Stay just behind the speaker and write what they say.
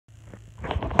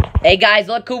Hey guys,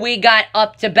 look who we got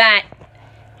up to bat.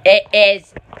 It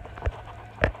is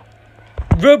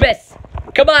Rubus.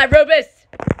 Come on, Rubus.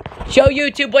 Show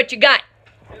YouTube what you got.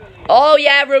 Oh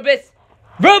yeah, Rubus.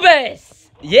 Rubus!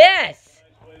 Yes!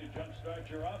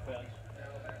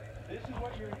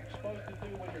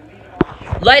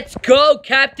 Let's go,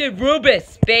 Captain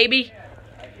Rubus, baby.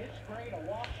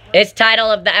 This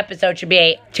title of the episode should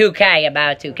be 2K,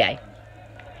 about 2K.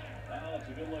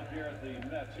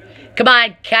 Come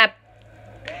on, Cap.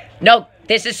 No,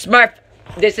 this is Smurf.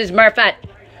 This is Murfette.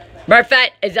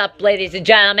 Murfette is up, ladies and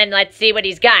gentlemen. Let's see what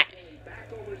he's got.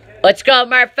 Let's go,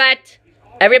 Murfette.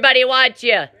 Everybody wants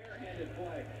you.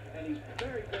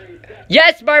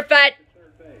 Yes, Murfette.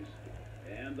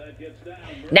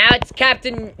 Now it's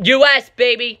Captain US,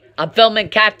 baby. I'm filming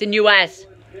Captain US.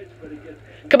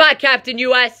 Come on, Captain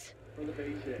US.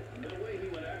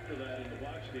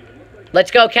 Let's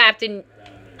go, Captain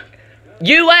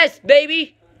US,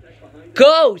 baby.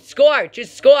 Go, score,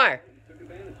 just score.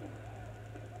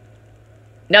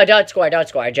 No, don't score, don't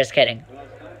score. Just kidding.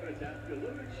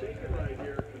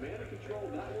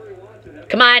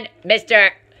 Come on,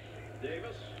 Mr.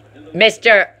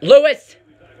 Lewis.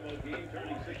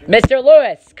 Mr.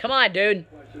 Lewis, come on, dude.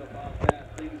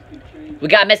 We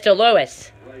got Mr.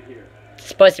 Lewis. It's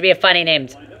supposed to be a funny name.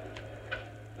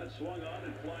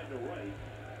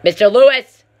 Mr.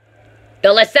 Lewis. The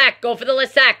Lasac, go for the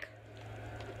Lasac.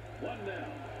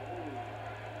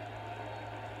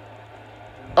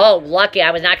 Oh, lucky,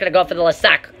 I was not going to go for the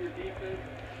Lasac.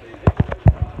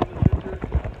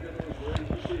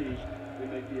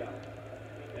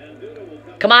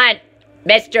 Come on,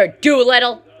 Mr.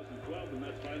 Doolittle.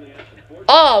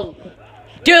 Oh,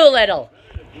 Doolittle.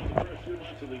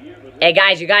 Hey,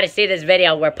 guys, you got to see this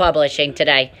video we're publishing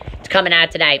today. It's coming out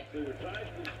today.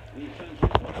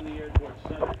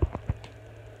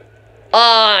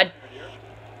 Oh,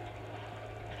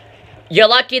 you're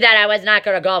lucky that I was not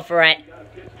going to go for it.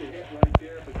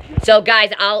 So,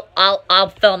 guys, I'll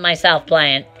film myself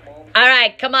playing. All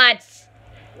right, come on.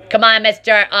 Come on,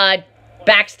 Mr.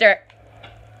 Baxter.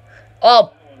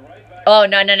 Oh, no.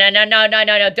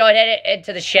 Don't hit it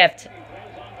into the shift.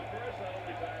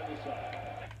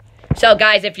 So,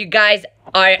 guys, if you guys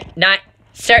are not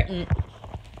certain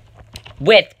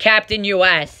with Captain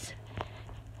US,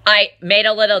 I made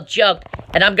a little joke,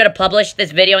 and I'm going to publish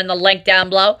this video in the link down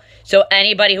below. So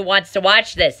anybody who wants to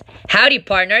watch this. Howdy,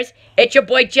 partners. It's your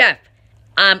boy, Jeff.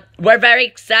 We're very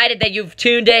excited that you've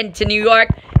tuned in to New York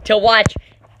to watch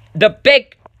the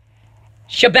big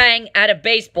shebang out of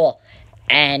baseball.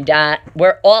 And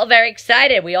we're all very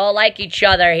excited. We all like each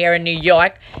other here in New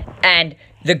York. And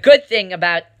the good thing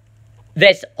about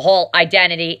this whole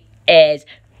identity is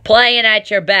playing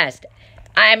at your best.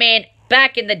 I mean,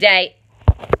 back in the day,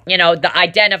 you know, the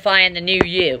identifying the new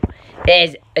you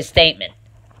is a statement.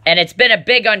 And it's been a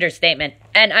big understatement.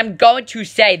 And I'm going to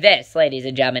say this, ladies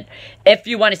and gentlemen. If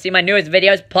you want to see my newest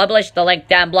videos, publish the link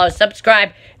down below.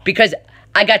 Subscribe, because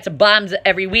I got some bombs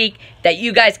every week that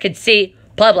you guys can see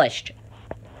published.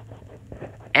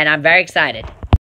 And I'm very excited.